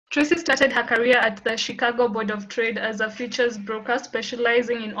Tracy started her career at the Chicago Board of Trade as a futures broker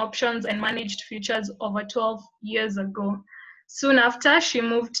specializing in options and managed futures over 12 years ago. Soon after, she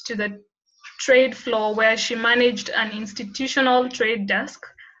moved to the trade floor where she managed an institutional trade desk,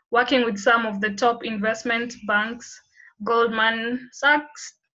 working with some of the top investment banks, Goldman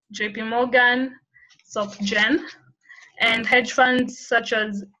Sachs, JP Morgan, Soc Gen, and hedge funds such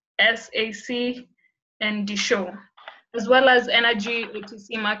as SAC and D.E.SHAW, as well as energy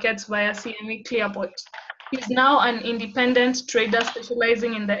OTC markets via CME Clearport. He's now an independent trader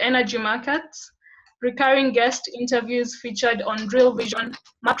specializing in the energy markets. Recurring guest interviews featured on RealVison,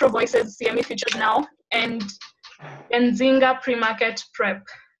 MacroVoices, CME Futures Now, and Benzinga Pre-Market Prep.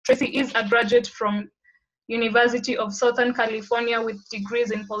 Tracy is a graduate from University of Southern California with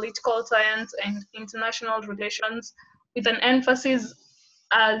degrees in political science and international relations, with an emphasis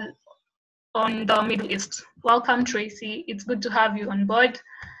on the Middle East. Welcome, Tracy. It's good to have you on board.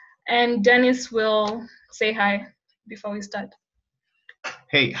 And Dennis will say hi before we start.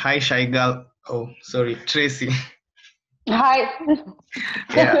 Hey, hi, Shy Girl. Oh, sorry, Tracy. Hi.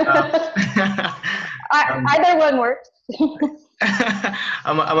 Yeah. Either one works.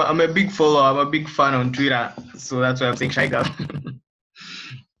 I'm a big follower. I'm a big fan on Twitter, so that's why I'm saying Shy Girl.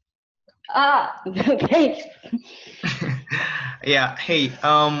 Great. Yeah. Hey.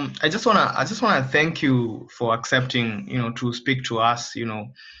 I just wanna thank you for accepting, to speak to us.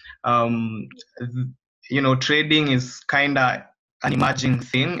 Trading is kinda an emerging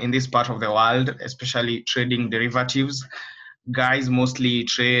thing in this part of the world, especially trading derivatives. Guys mostly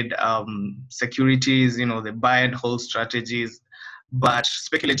trade securities, the buy and hold strategies, but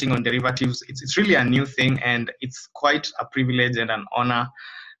speculating on derivatives, it's really a new thing, and it's quite a privilege and an honor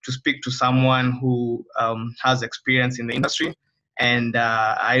to speak to someone who has experience in the industry. And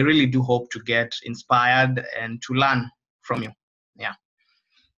I really do hope to get inspired and to learn from you. Yeah.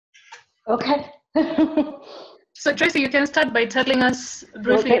 Okay. So Tracy, you can start by telling us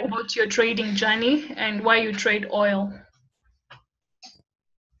briefly about your trading journey and why you trade oil.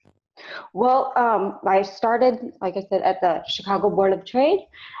 Well, I started, like I said, at the Chicago Board of Trade,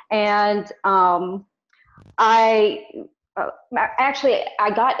 and I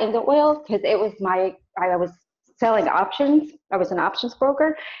got into oil because I was selling options. I was an options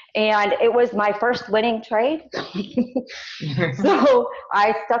broker, and it was my first winning trade. So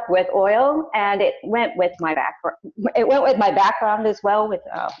I stuck with oil, and it went with my background. It went with my background as well, with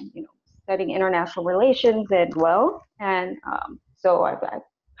studying international relations as well, and so I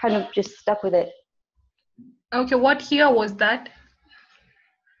kind of just stuck with it. Okay, what year was that?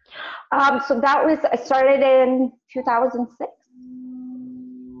 So I started in 2006.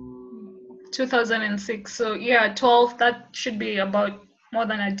 2006. So yeah, 12, that should be about more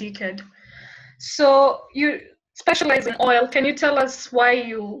than a decade. So you specialize in oil. Can you tell us why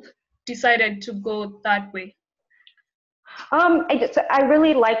you decided to go that way? I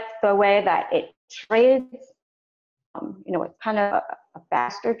really like the way that it trades. It's kind of a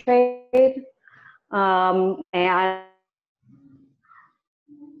faster trade. And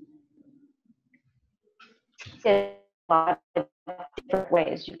a lot of different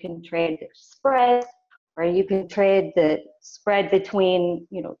ways. You can trade the spread, or you can trade the spread between,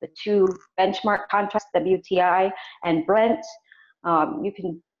 the two benchmark contracts, WTI and Brent. You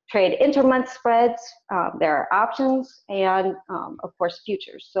can trade intermonth spreads. There are options, and of course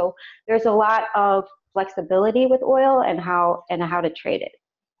futures. So there's a lot of flexibility with oil and how to trade it.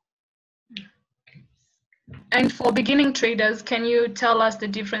 And for beginning traders, can you tell us the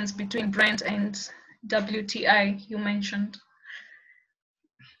difference between Brent and WTI you mentioned?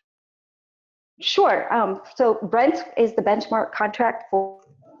 Sure. So Brent is the benchmark contract for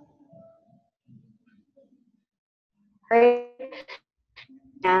trade,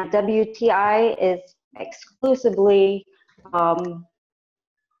 and WTI is exclusively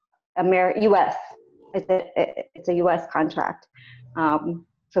U.S. It's a U.S. contract.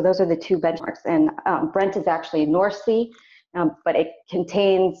 So those are the two benchmarks. And Brent is actually North Sea, but it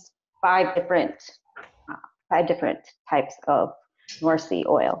contains five different types of North Sea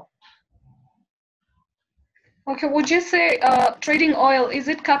oil. Okay, would you say trading oil, is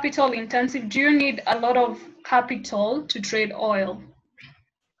it capital intensive? Do you need a lot of capital to trade oil?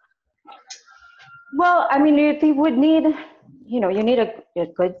 Well, I mean, if you would need, you need a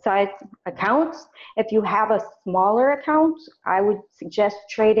good sized account. If you have a smaller account, I would suggest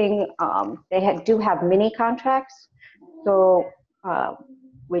trading, they do have mini contracts, so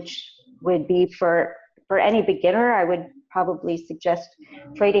which would be for any beginner, I would probably suggest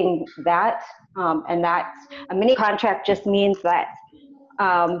trading that. And that's a mini contract just means that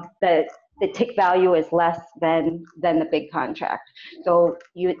the the tick value is less than the big contract. So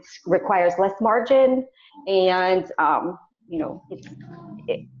it requires less margin, and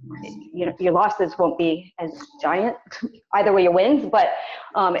your losses won't be as giant. Either way you wins, but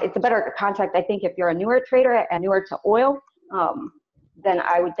it's a better contract, I think, if you're a newer trader and newer to oil. Then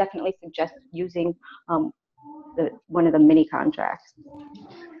I would definitely suggest using one of the mini contracts.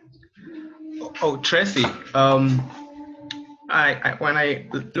 Oh, Tracy, when I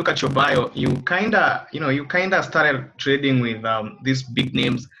look at your bio, you kinda started trading with these big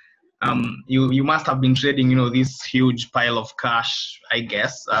names. You must have been trading, this huge pile of cash, I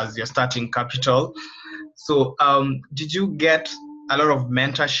guess, as your starting capital. So, did you get a lot of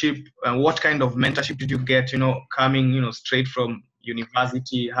mentorship? What kind of mentorship did you get? Coming, straight from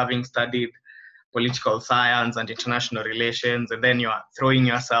university, having studied political science and international relations, and then you are throwing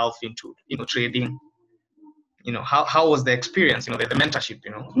yourself into, trading. How was the experience? The mentorship.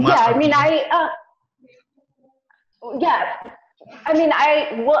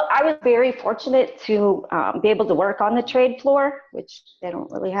 I was very fortunate to be able to work on the trade floor, which they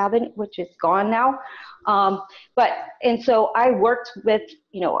don't really have it, which is gone now. And so I worked with,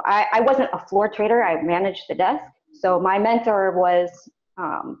 I wasn't a floor trader. I managed the desk. So my mentor was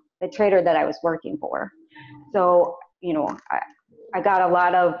the trader that I was working for. So, I got a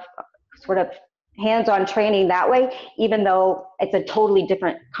lot of sort of hands-on training that way, even though it's a totally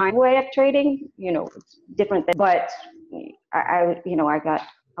different kind of way of trading. It's different, but I got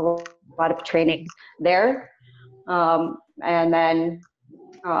a lot of training there. And then,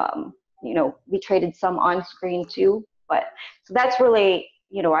 we traded some on screen too, but so that's really,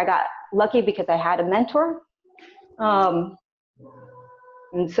 I got lucky because I had a mentor.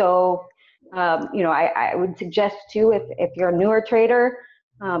 And so, I would suggest too, if you're a newer trader,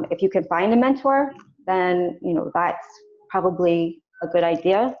 if you can find a mentor, then, that's probably a good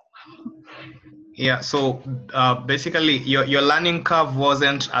idea. Yeah, so basically your learning curve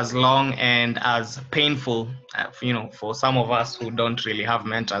wasn't as long and as painful, for some of us who don't really have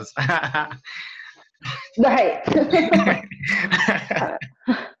mentors. Right.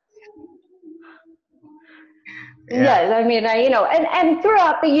 Yes, I mean, and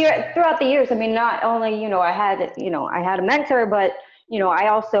throughout the years, I mean, not only, I had a mentor, but, I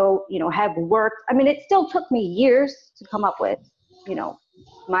also, have worked. I mean, it still took me years to come up with,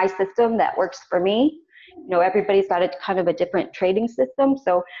 my system that works for me. Everybody's got a kind of a different trading system.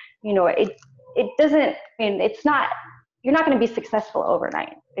 So, it doesn't, it's not, you're not going to be successful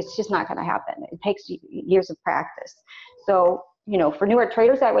overnight. It's just not going to happen. It takes years of practice. So, for newer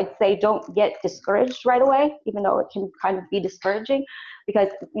traders, I would say don't get discouraged right away, even though it can kind of be discouraging, because,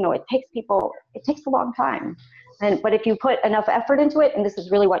 it takes a long time. But if you put enough effort into it, and this is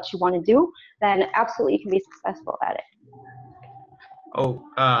really what you want to do, then absolutely you can be successful at it. Oh,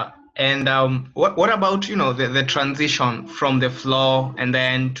 and what about, the transition from the floor and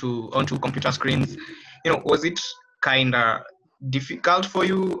then onto computer screens? Was it kind of difficult for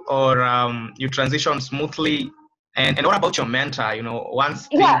you, or you transitioned smoothly? And what about your mentor, once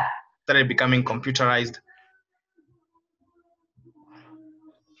things started becoming computerized?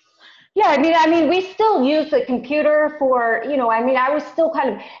 Yeah, I mean, we still use the computer for, I was still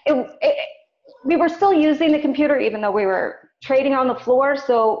kind of, we were still using the computer even though we were trading on the floor.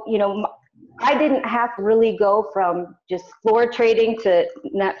 So, I didn't have to really go from just floor trading to,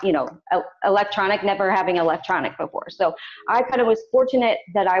 electronic, never having electronic before. So I kind of was fortunate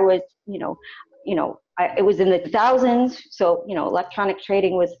that I was, it was in the 2000s. So, electronic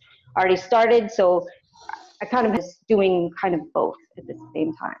trading was already started. So I kind of was doing kind of both at the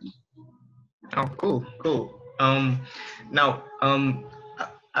same time. Oh, cool. Now,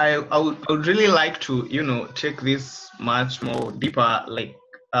 I would really like to, take this much more deeper, like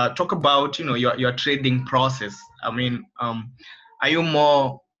talk about, your trading process. I mean, are you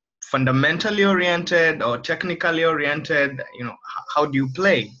more fundamentally oriented or technically oriented? How do you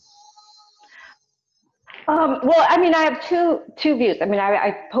play? Well, I mean, I have two views. I mean,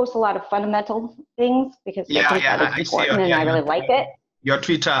 I post a lot of fundamental things because I think that it's important and I really like it. Your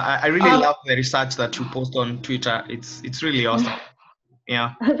Twitter, I really love the research that you post on Twitter. It's really awesome.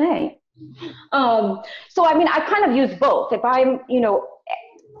 Yeah. Thanks. So I mean, I kind of use both. If I'm,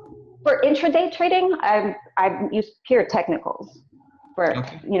 for intraday trading, I use pure technicals for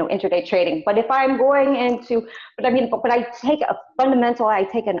intraday trading. But if I'm going into, but I take a fundamental, I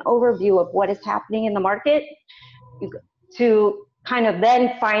take an overview of what is happening in the market to kind of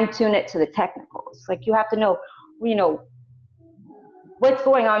then fine tune it to the technicals. Like you have to know, what's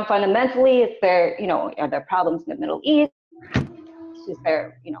going on fundamentally. Is there, are there problems in the Middle East? Is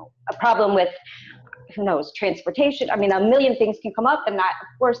there, a problem with, who knows, transportation? I mean, a million things can come up, and that, of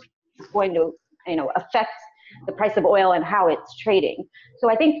course, going to, affect the price of oil and how it's trading. So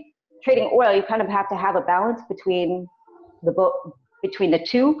I think trading oil, you kind of have to have a balance between the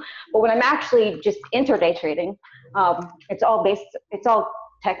two. But when I'm actually just intraday trading, it's all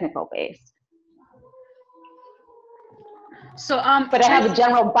technical based. So, but I have a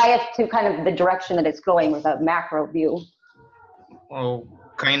general bias to kind of the direction that it's going with a macro view. Oh,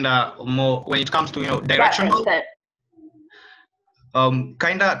 kind of more when it comes to directional.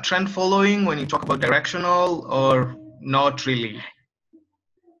 Kind of trend following when you talk about directional, or not really?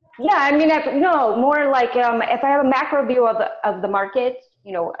 Yeah, I mean, no, more like if I have a macro view of the market,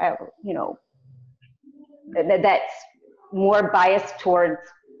 that's more biased towards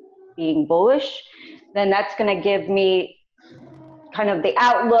being bullish, then that's going to give me kind of the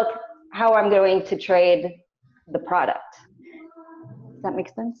outlook how I'm going to trade the product. Does that make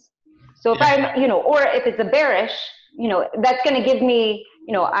sense? So if I'm, or if it's a bearish, that's going to give me,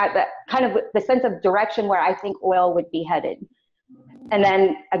 kind of the sense of direction where I think oil would be headed. And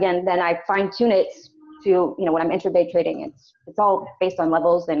then again, I fine tune it to, when I'm intraday trading, it's all based on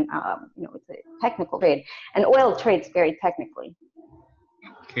levels and, it's a technical trade, and oil trades very technically.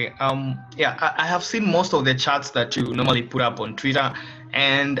 Okay. Yeah, I have seen most of the charts that you normally put up on Twitter,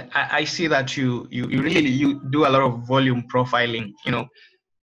 and I see that you really do a lot of volume profiling,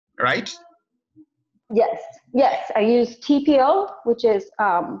 right? Yes. I use TPO, which is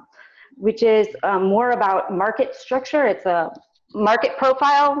more about market structure. It's a market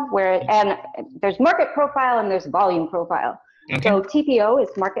profile and there's market profile and there's volume profile. Okay. So TPO is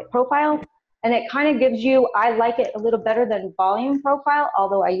market profile, and it kind of gives you, I like it a little better than volume profile,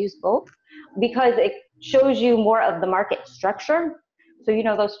 although I use both, because it shows you more of the market structure. So,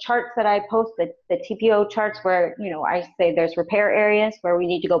 those charts that I post, the TPO charts where, I say there's repair areas where we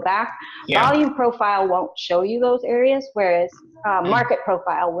need to go back. Yeah. Volume profile won't show you those areas, whereas market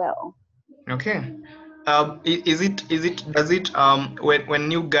profile will. Okay. Does it when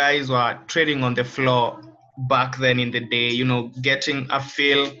you guys were trading on the floor back then in the day, getting a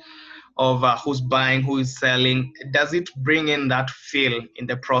feel of who's buying, who is selling, does it bring in that feel in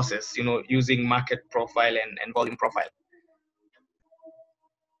the process, using market profile and volume profile?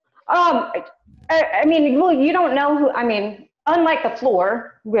 I mean, well, you don't know who, unlike the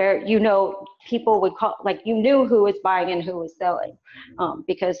floor where, people would call, like, you knew who was buying and who was selling,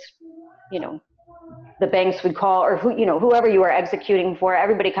 because, the banks would call, or whoever you were executing for,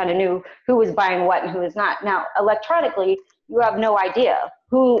 everybody kind of knew who was buying what and who was not. Now, electronically, you have no idea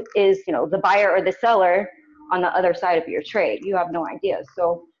who is, the buyer or the seller on the other side of your trade. You have no idea.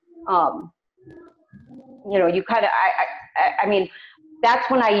 So, you kind of, I mean, that's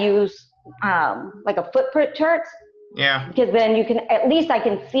when I use like a footprint chart. Yeah. Because then at least I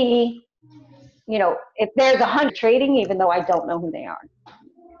can see, if there's 100 trading, even though I don't know who they are.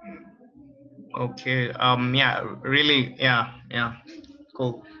 Okay. Yeah. Really. Yeah.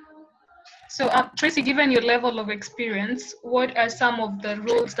 Cool. So, Tracy, given your level of experience, what are some of the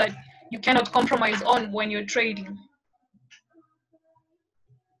rules that you cannot compromise on when you're trading?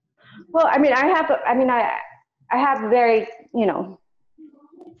 Well, I have very,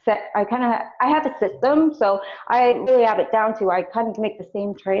 I have a system, so I really have it down to, I kind of make the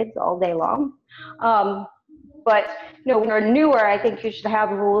same trades all day long. But, when you're newer, I think you should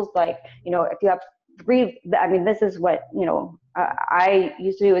have rules like, if you have this is what, I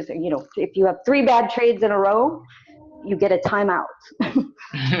used to do is, if you have 3 bad trades in a row, you get a timeout.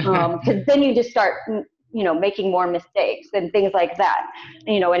 Because then you just start, making more mistakes and things like that,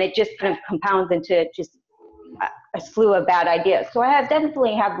 and it just kind of compounds into just a slew of bad ideas. So I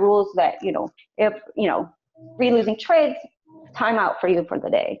definitely have rules that, if, 3 losing trades, timeout for you for the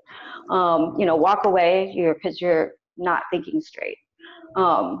day. Walk away because you're not thinking straight.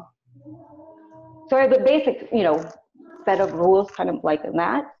 So I have a basic, set of rules kind of like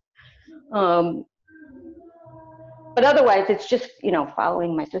that. But otherwise it's just,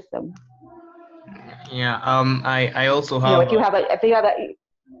 following my system. Yeah. I also have, if you have a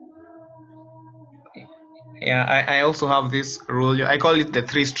yeah, I also have this rule. I call it the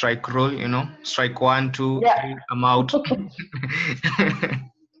 3-strike rule, strike 1, 2, yeah. 3, I'm out.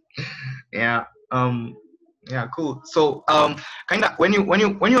 Yeah. Yeah, cool. So kind of when you want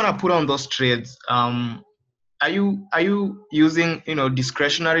to put on those trades, are you using,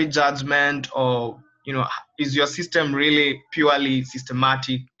 discretionary judgment, or, is your system really purely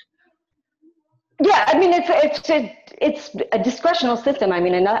systematic? Yeah, it's a discretional system.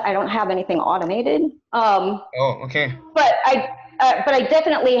 And I don't have anything automated. Oh, okay. But I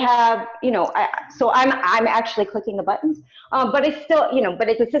definitely have, so I'm actually clicking the buttons. But it's still, but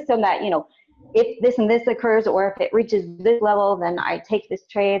it's a system that, if this and this occurs, or if it reaches this level, then I take this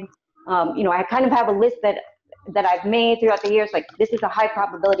trade. I kind of have a list that I've made throughout the years, like this is a high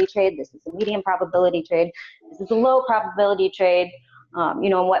probability trade, this is a medium probability trade, this is a low probability trade,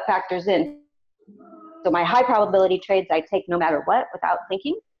 and what factors in. So my high probability trades I take no matter what without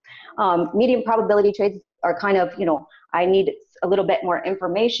thinking. Medium probability trades are kind of, I need a little bit more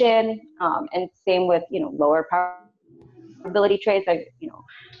information, and same with, lower probability trades.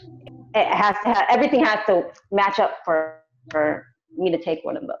 Everything has to match up for me to take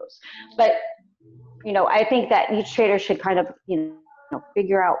one of those. But, I think that each trader should kind of,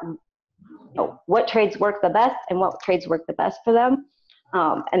 figure out, what trades work the best and what trades work the best for them.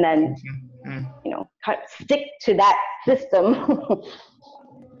 And then, kind of stick to that system.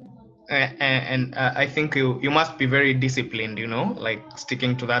 And I think you must be very disciplined, like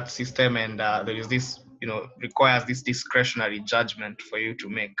sticking to that system, and there is this, requires this discretionary judgment for you to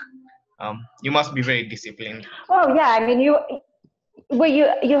make. You must be very disciplined. Oh yeah, I mean you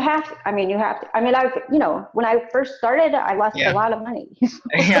have to. I mean when I first started, I lost a lot of money.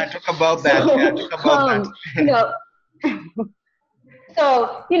 Yeah, talk about that. Talk about that.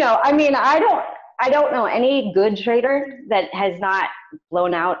 So I don't know any good trader that has not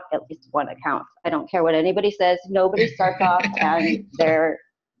blown out at least one account. I don't care what anybody says. Nobody starts off and they're,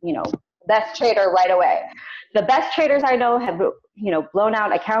 best trader right away. The best traders I know have, blown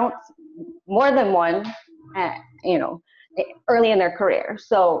out accounts more than one, early in their career.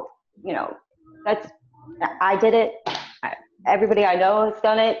 So, I did it. Everybody I know has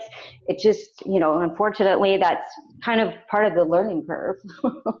done it. It just, unfortunately, that's kind of part of the learning curve.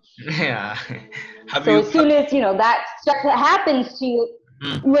 Yeah. As soon as, that stuff that happens to you,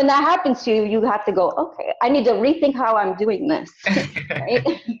 when that happens to you, you have to go, okay, I need to rethink how I'm doing this. Right?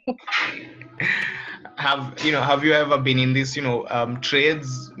 Have you ever been in these,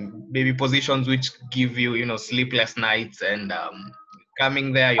 trades, maybe positions which give you, sleepless nights, and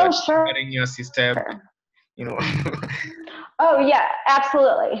coming there, you're preparing your system, Oh yeah,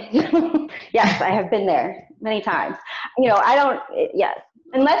 absolutely. Yes, I have been there many times.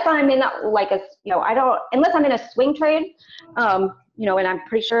 Unless I'm in unless I'm in a swing trade, and I'm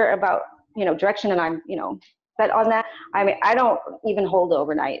pretty sure about, direction, and I'm, bet on that. I mean, I don't even hold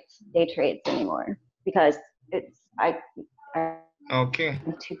overnight day trades anymore because okay.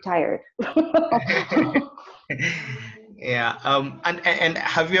 I'm too tired. Yeah. And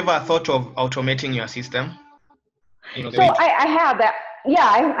have you ever thought of automating your system? So I have that.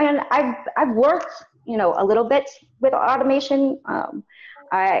 Yeah, I've worked, a little bit with automation.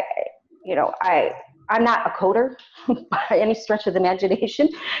 I'm not a coder by any stretch of the imagination.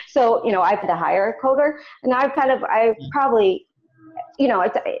 So, I've had to hire a coder, and I probably,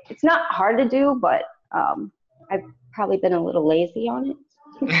 it's not hard to do, but I've probably been a little lazy on it.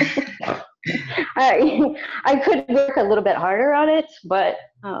 I could work a little bit harder on it, but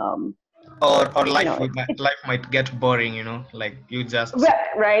or life might get boring, like you just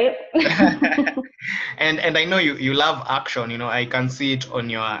right. and I know you love action, I can see it on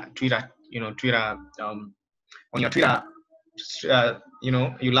your Twitter, on your Twitter,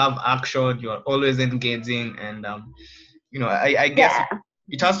 you love action, you're always engaging, and I guess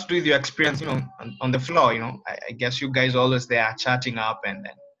it has to do with your experience, on the floor, I guess you guys always there chatting up and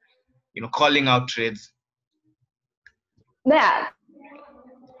calling out trades. Yeah.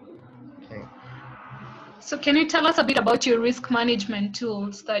 Okay. So can you tell us a bit about your risk management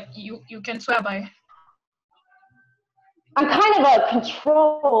tools that you can swear by? I'm kind of a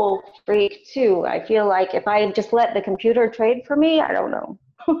control freak too. I feel like if I just let the computer trade for me, I don't know.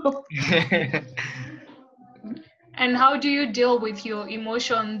 And how do you deal with your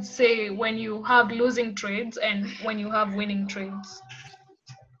emotions, say, when you have losing trades and when you have winning trades?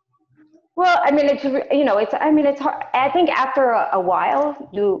 Well, I mean, it's hard. I think after a while,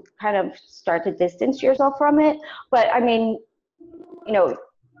 you kind of start to distance yourself from it. But I mean,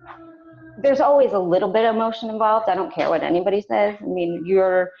 there's always a little bit of emotion involved. I don't care what anybody says. I mean,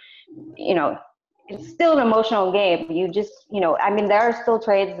 it's still an emotional game. You just, there are still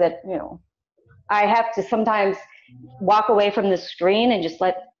trades that, I have to sometimes walk away from the screen and just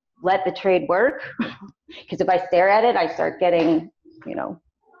let the trade work. Because if I stare at it, I start getting, I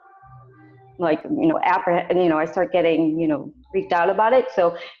start getting, freaked out about it.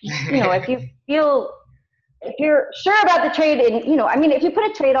 So, if you're sure about the trade, and, if you put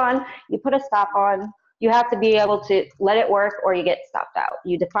a trade on, you put a stop on, you have to be able to let it work or you get stopped out.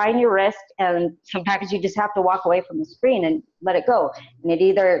 You define your risk, and sometimes you just have to walk away from the screen and let it go. And it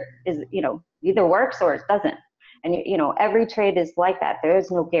either works or it doesn't. And, every trade is like that. There is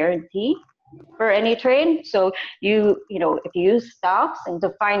no guarantee for any trade. So if you use stops and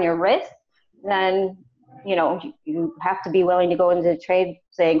define your risk, then, you have to be willing to go into the trade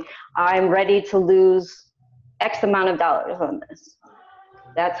saying, I'm ready to lose X amount of dollars on this.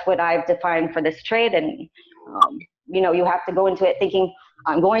 That's what I've defined for this trade. And, you have to go into it thinking,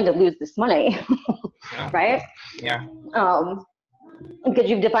 I'm going to lose this money, right? Yeah. Because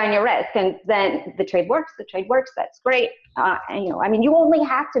you've defined your risk, and then the trade works, that's great. You only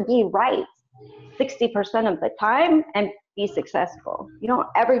have to be right 60% of the time and be successful.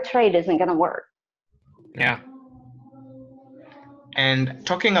 Every trade isn't going to work. Yeah. And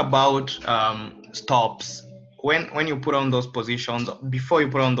talking about stops, when you put on those positions, before you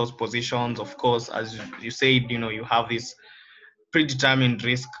put on those positions, of course, as you said, you have this predetermined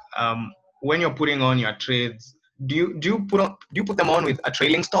risk. When you're putting on your trades, do you put them on with a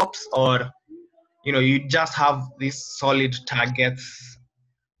trailing stops, or you just have these solid targets?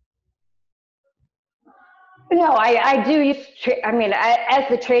 No, I do use. As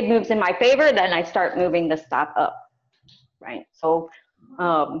the trade moves in my favor, then I start moving the stop up, right? So,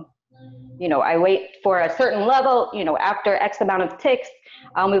 I wait for a certain level. After X amount of ticks,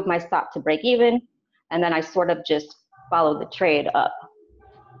 I'll move my stop to break even, and then I sort of just follow the trade up.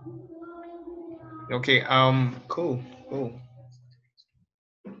 Okay. Cool.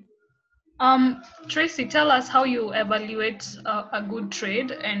 Tracy, tell us how you evaluate a good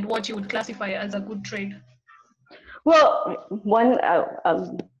trade and what you would classify as a good trade. Well,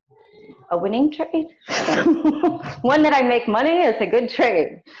 a winning trade, one that I make money is a good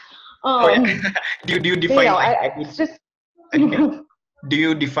trade. Do you define do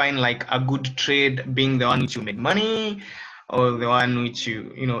you define like a good trade being the one which you made money, or the one which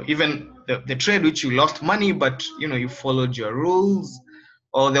even the trade which you lost money but you followed your rules,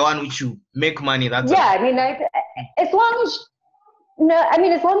 or the one which you make money? That's as long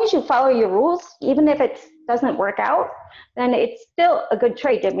as you follow your rules, even if it doesn't work out, then it's still a good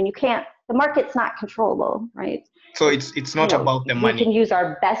trade. The market's not controllable, right? So it's not about the money. We can use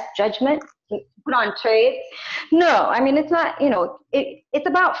our best judgment to put on trades. No, it's not, it's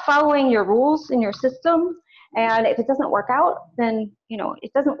about following your rules in your system. And if it doesn't work out, then,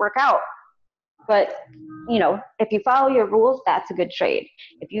 it doesn't work out. But, if you follow your rules, that's a good trade.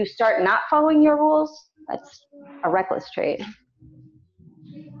 If you start not following your rules, that's a reckless trade.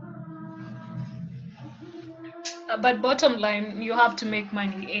 But bottom line, you have to make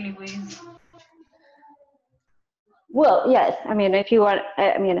money anyways. Well, yes. If you want,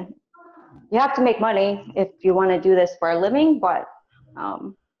 you have to make money if you want to do this for a living. But,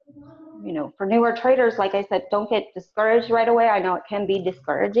 for newer traders, like I said, don't get discouraged right away. I know it can be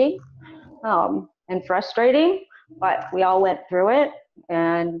discouraging and frustrating, but we all went through it,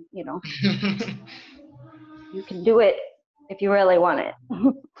 and, you can do it if you really want it.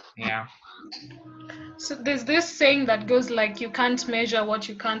 Yeah. So there's this saying that goes like, you can't measure what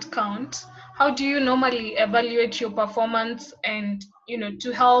you can't count. How do you normally evaluate your performance and,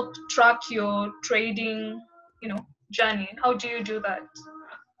 to help track your trading, journey? How do you do that?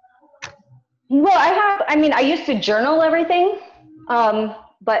 Well, I used to journal everything,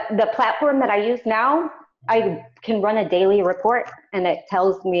 but the platform that I use now, I can run a daily report, and it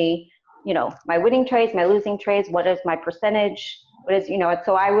tells me, my winning trades, my losing trades, what is my percentage, what is,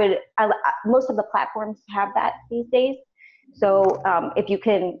 so most of the platforms have that these days. So if you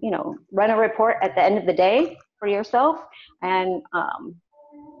can, run a report at the end of the day for yourself, and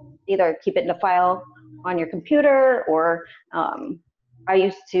either keep it in a file on your computer, or I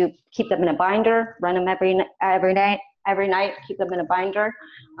used to keep them in a binder, run them every night, keep them in a binder.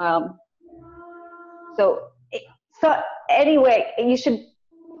 So anyway, you should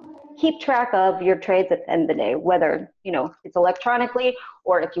keep track of your trades at the end of the day, whether, it's electronically,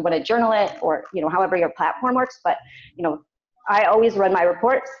 or if you want to journal it, or, however your platform works. But, I always run my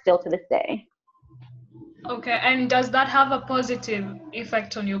reports still to this day. Okay, and does that have a positive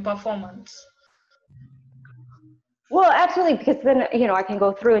effect on your performance? Well, absolutely, because then, I can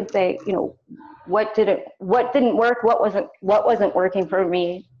go through and say, what didn't work, what wasn't working for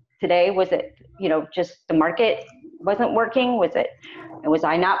me today. Was it, just the market wasn't working? Was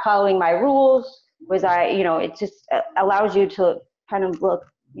I not following my rules? Was I, it just allows you to kind of look,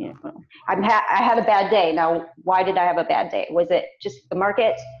 I had a bad day. Now, why did I have a bad day? Was it just the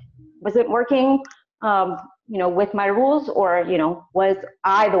market wasn't working, with my rules, or,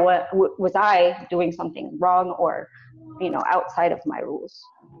 was I doing something wrong, or, outside of my rules?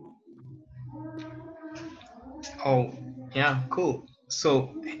 Oh, yeah, cool. So,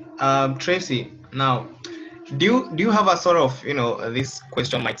 Tracy, now, do you have a sort of, this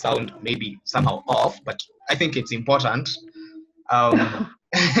question might sound maybe somehow off, but I think it's important.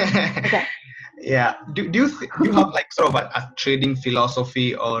 Okay. Yeah. Do you have like sort of a trading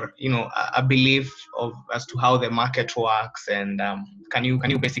philosophy, or a belief of as to how the market works, and can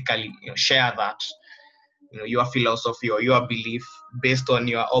you basically share that, your philosophy or your belief based on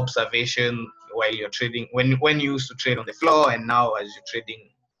your observation while you're trading, when you used to trade on the floor and now as you're trading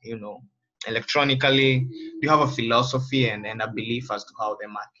electronically? Do you have a philosophy and a belief as to how the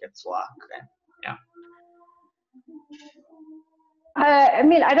markets work? And, yeah. I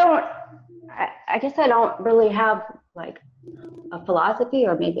mean, I guess I don't really have like a philosophy,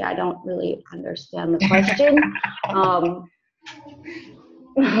 or maybe I don't really understand the question.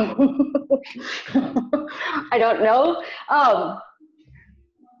 I don't know.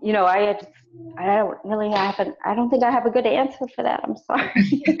 I don't think I have a good answer for that. I'm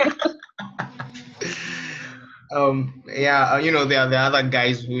sorry. There are the other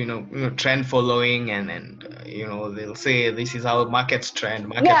guys who trend following, and they'll say this is how markets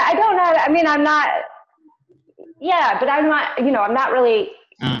trend. Yeah, I don't know. I mean, I'm not. Yeah, but I'm not. I'm not really,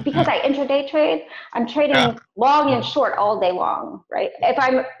 because I intraday trade. I'm trading long and short all day long, right? If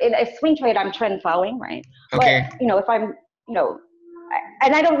I'm in a swing trade, I'm trend following, right? Okay. But if I'm,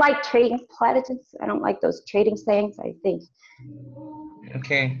 and I don't like trading platitudes. I don't like those trading sayings. I think.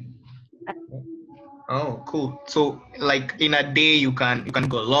 Okay. Oh, cool. So, like in a day, you can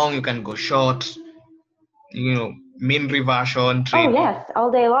go long, you can go short. Mean reversion Oh trading. yes,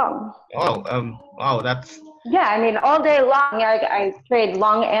 all day long. Oh, wow, that's. Yeah, I mean, all day long, I trade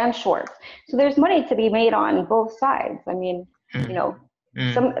long and short. So there's money to be made on both sides. I mean, the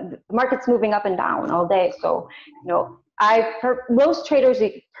market's moving up and down all day. So, most traders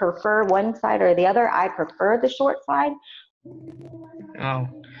prefer one side or the other. I prefer the short side. Oh,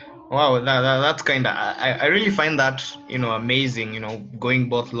 wow, that's kind of. I really find that amazing. Going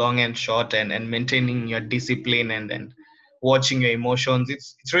both long and short, and maintaining your discipline, and watching your emotions.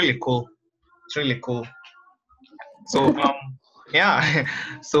 It's really cool. It's really cool. So yeah.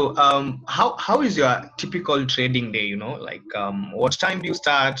 So how is your typical trading day? Like what time do you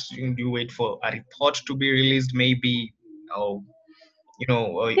start? Do you wait for a report to be released, maybe? Or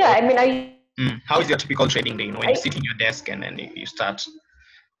Yeah, I mean, how is your typical trading day? When you sit in your desk and then you start.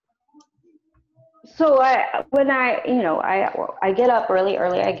 So I get up really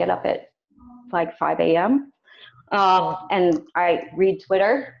early. I get up at like 5 a.m. And I read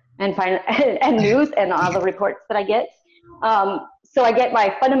Twitter and find and news and all the reports that I get. So I get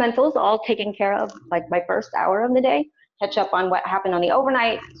my fundamentals all taken care of, like my first hour of the day, catch up on what happened on the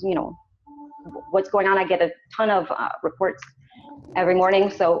overnight, what's going on. I get a ton of reports every morning.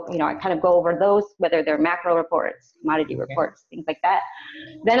 So, I kind of go over those, whether they're macro reports, commodity reports, things like that.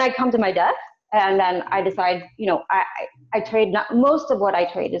 Then I come to my desk and then I decide, I trade, not most of what I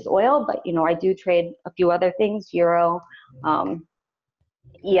trade is oil, but, I do trade a few other things, euro,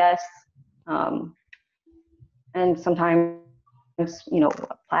 ES, and sometimes,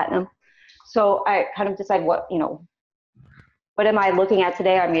 platinum. So I kind of decide what am I looking at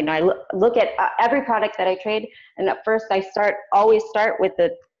today? I mean, I look at every product that I trade, and at first I always start with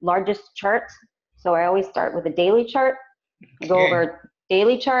the largest chart. So I always start with a daily chart, go over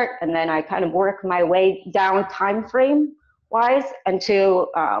daily chart, and then I kind of work my way down time frame wise into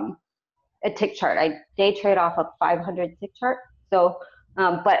a tick chart. I day trade off a 500 tick chart. So,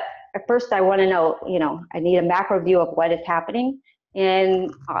 but at first I want to know, I need a macro view of what is happening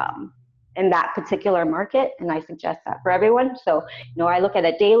in that particular market, and I suggest that for everyone. So, I look at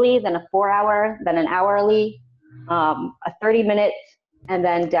a daily, then a 4-hour, then an hourly, a 30-minute, and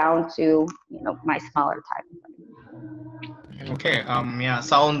then down to my smaller time. Okay. Yeah.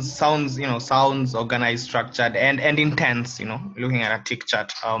 Sounds organized, structured, and intense. Looking at a tick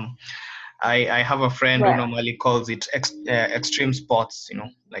chart. I have a friend who normally calls it extreme sports.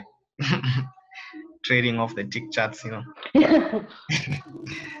 Like trading off the tick charts. Yeah.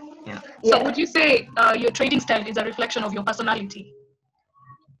 So would you say your trading style is a reflection of your personality?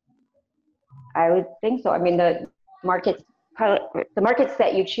 I would think so. I mean, the markets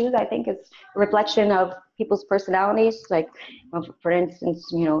that you choose, I think, is a reflection of people's personalities. Like, for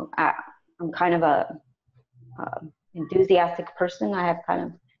instance, I'm kind of a enthusiastic person. I have kind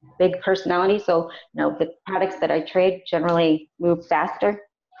of big personality, so the products that I trade generally move faster.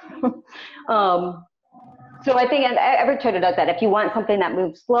 So I think every trader does that. If you want something that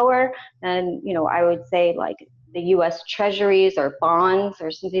moves slower, then I would say like the U.S. Treasuries or bonds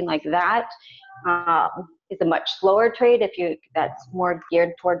or something like that is a much slower trade that's more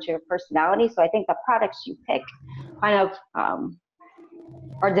geared towards your personality. So I think the products you pick kind of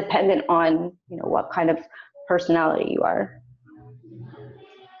are dependent on what kind of personality you are.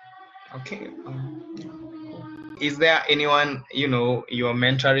 Okay. is there anyone, you're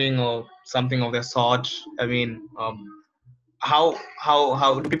mentoring or something of the sort? I mean, how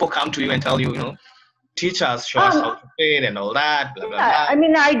do people come to you and tell you, teach us, show us how to trade and all that, blah, blah, blah? I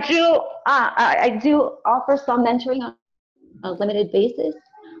mean, I do offer some mentoring on a limited basis,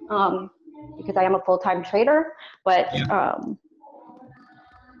 because I am a full-time trader, but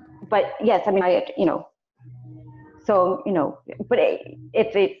yes, I mean, but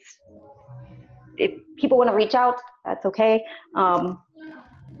if people want to reach out, that's okay. But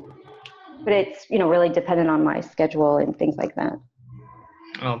it's, really dependent on my schedule and things like that.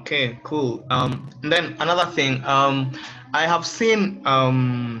 Okay, cool. And then another thing, I have seen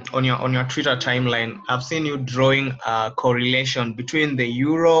on your Twitter timeline, I've seen you drawing a correlation between the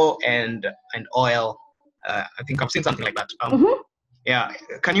euro and oil. I think I've seen something like that. Yeah,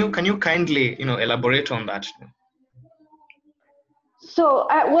 can you kindly elaborate on that? So,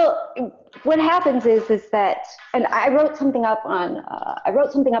 well, what happens is that, and I wrote something up on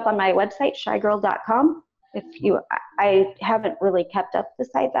my website, shygirl.com. I haven't really kept up the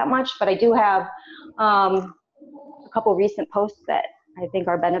site that much, but I do have a couple recent posts that I think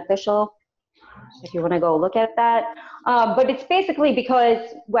are beneficial if you want to go look at that. But it's basically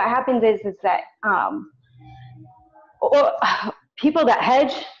because what happens is that people that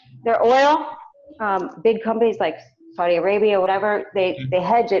hedge their oil, big companies like Saudi Arabia or whatever, they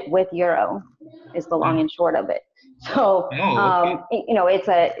hedge it with euro, is the long and short of it. So it's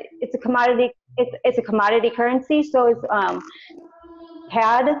a commodity. It's a commodity currency. So it's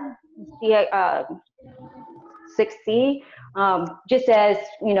CAD, 6C, just as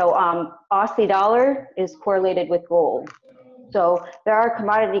Aussie dollar is correlated with gold. So there are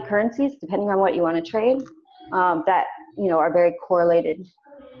commodity currencies, depending on what you want to trade, that are very correlated.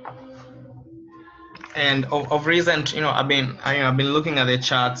 And of recent, I've been looking at the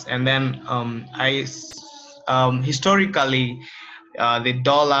charts, and then historically, the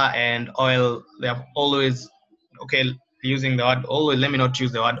dollar and oil, they have always, using the word always, let me not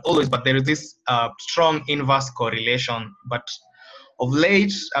use the word always, but there is this strong inverse correlation. But of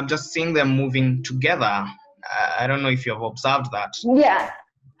late, I'm just seeing them moving together. I don't know if you have observed that.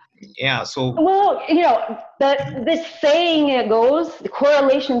 Yeah, so. Well, this saying goes, the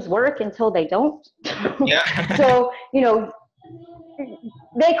correlations work until they don't. Yeah. So,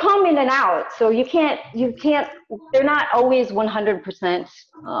 they come in and out. So you can't, they're not always 100%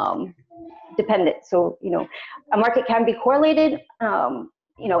 dependent. So, a market can be correlated, and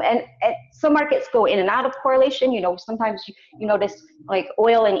some markets go in and out of correlation. Sometimes you notice like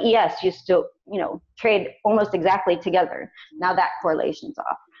oil and ES used to, trade almost exactly together. Now that correlation's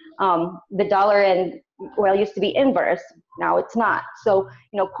off. The dollar and oil used to be inverse. Now it's not. So,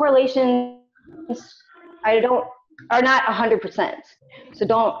 correlations are not 100%. So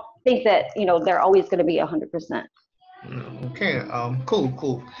don't think that, they're always going to be 100%. Okay.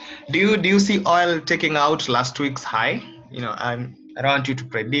 Cool. Do you see oil taking out last week's high? I don't want you to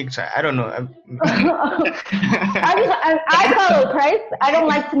predict. I don't know. I follow price. I don't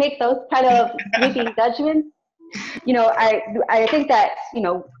like to make those kind of sweeping judgments. I think that,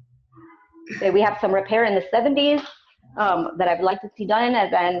 that we have some repair in the 70s that I'd like to see done,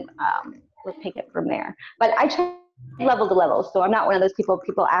 and then we'll take it from there. But I trade level to level, so I'm not one of those people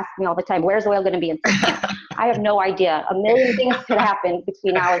ask me all the time, where's oil going to be in 6 months? I have no idea. A million things could happen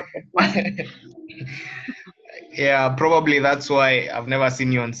between now and 6 months. Yeah, probably that's why I've never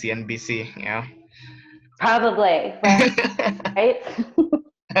seen you on CNBC. Yeah. Probably, right?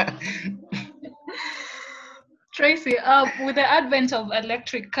 Tracy, with the advent of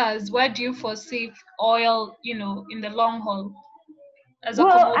electric cars, where do you foresee oil, in the long haul?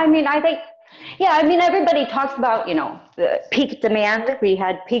 I mean, I think, everybody talks about, the peak demand. We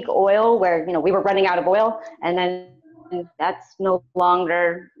had peak oil where, we were running out of oil, and then that's no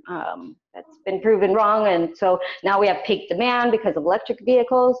longer, that's been proven wrong. And so now we have peak demand because of electric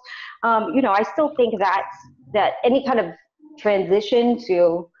vehicles. I still think that any kind of transition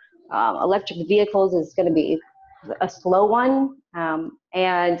to electric vehicles is going to be a slow one.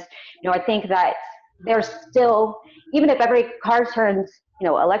 And, I think that there's still, even if every car turns,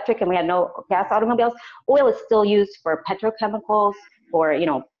 electric and we had no gas automobiles, oil is still used for petrochemicals, for,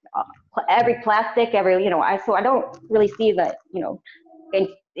 every plastic, so I don't really see that,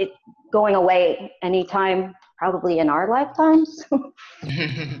 it going away anytime probably in our lifetimes.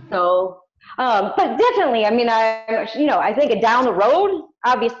 So, but definitely, I mean, I think down the road,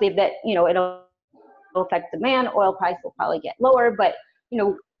 obviously that, it'll affect demand, oil price will probably get lower, but,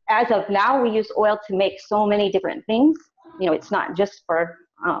 as of now, we use oil to make so many different things. It's not just for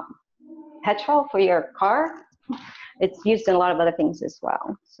petrol for your car. It's used in a lot of other things as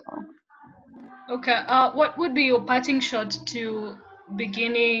well. So. Okay. What would be your parting shot to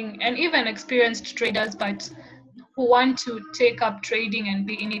beginning and even experienced traders, but who want to take up trading and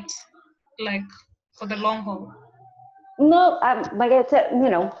be in it, like for the long haul? No, like I said,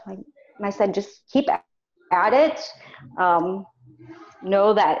 like I said, just keep at it. Um,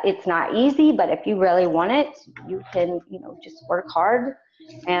 know that it's not easy, but if you really want it, you can, just work hard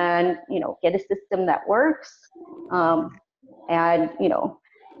and, get a system that works. And,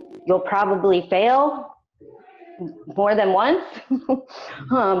 you'll probably fail more than once,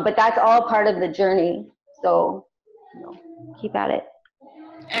 but that's all part of the journey. So, keep at it.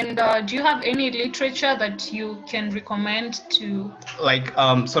 And do you have any literature that you can recommend to? Like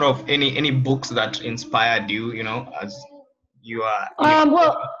sort of any books that inspired you, as you are in your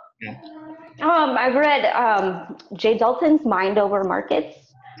Well, Mm. I've read Jay Dalton's Mind Over Markets.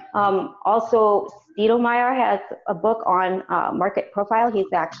 Also, Steedlemeyer has a book on market profile.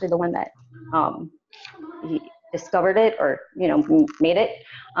 He's actually the one that he discovered it or made it.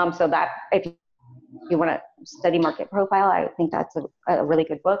 So that if you want to study market profile, I think that's a really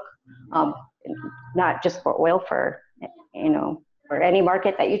good book. Not just for oil, for for any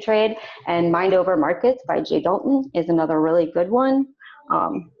market that you trade. And Mind Over Markets by Jay Dalton is another really good one.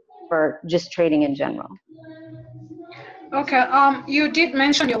 For just trading in general. Okay. You did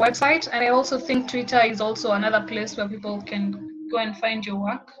mention your website, and I also think Twitter is also another place where people can go and find your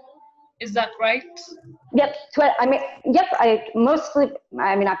work. Is that right? Yep. Yep. I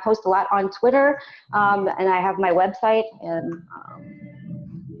post a lot on Twitter, and I have my website, and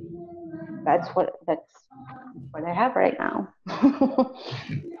that's what I have right now.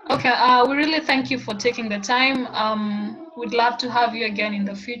 Okay. We really thank you for taking the time. We'd love to have you again in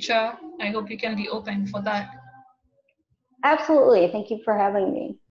the future. I hope you can be open for that. Absolutely. Thank you for having me.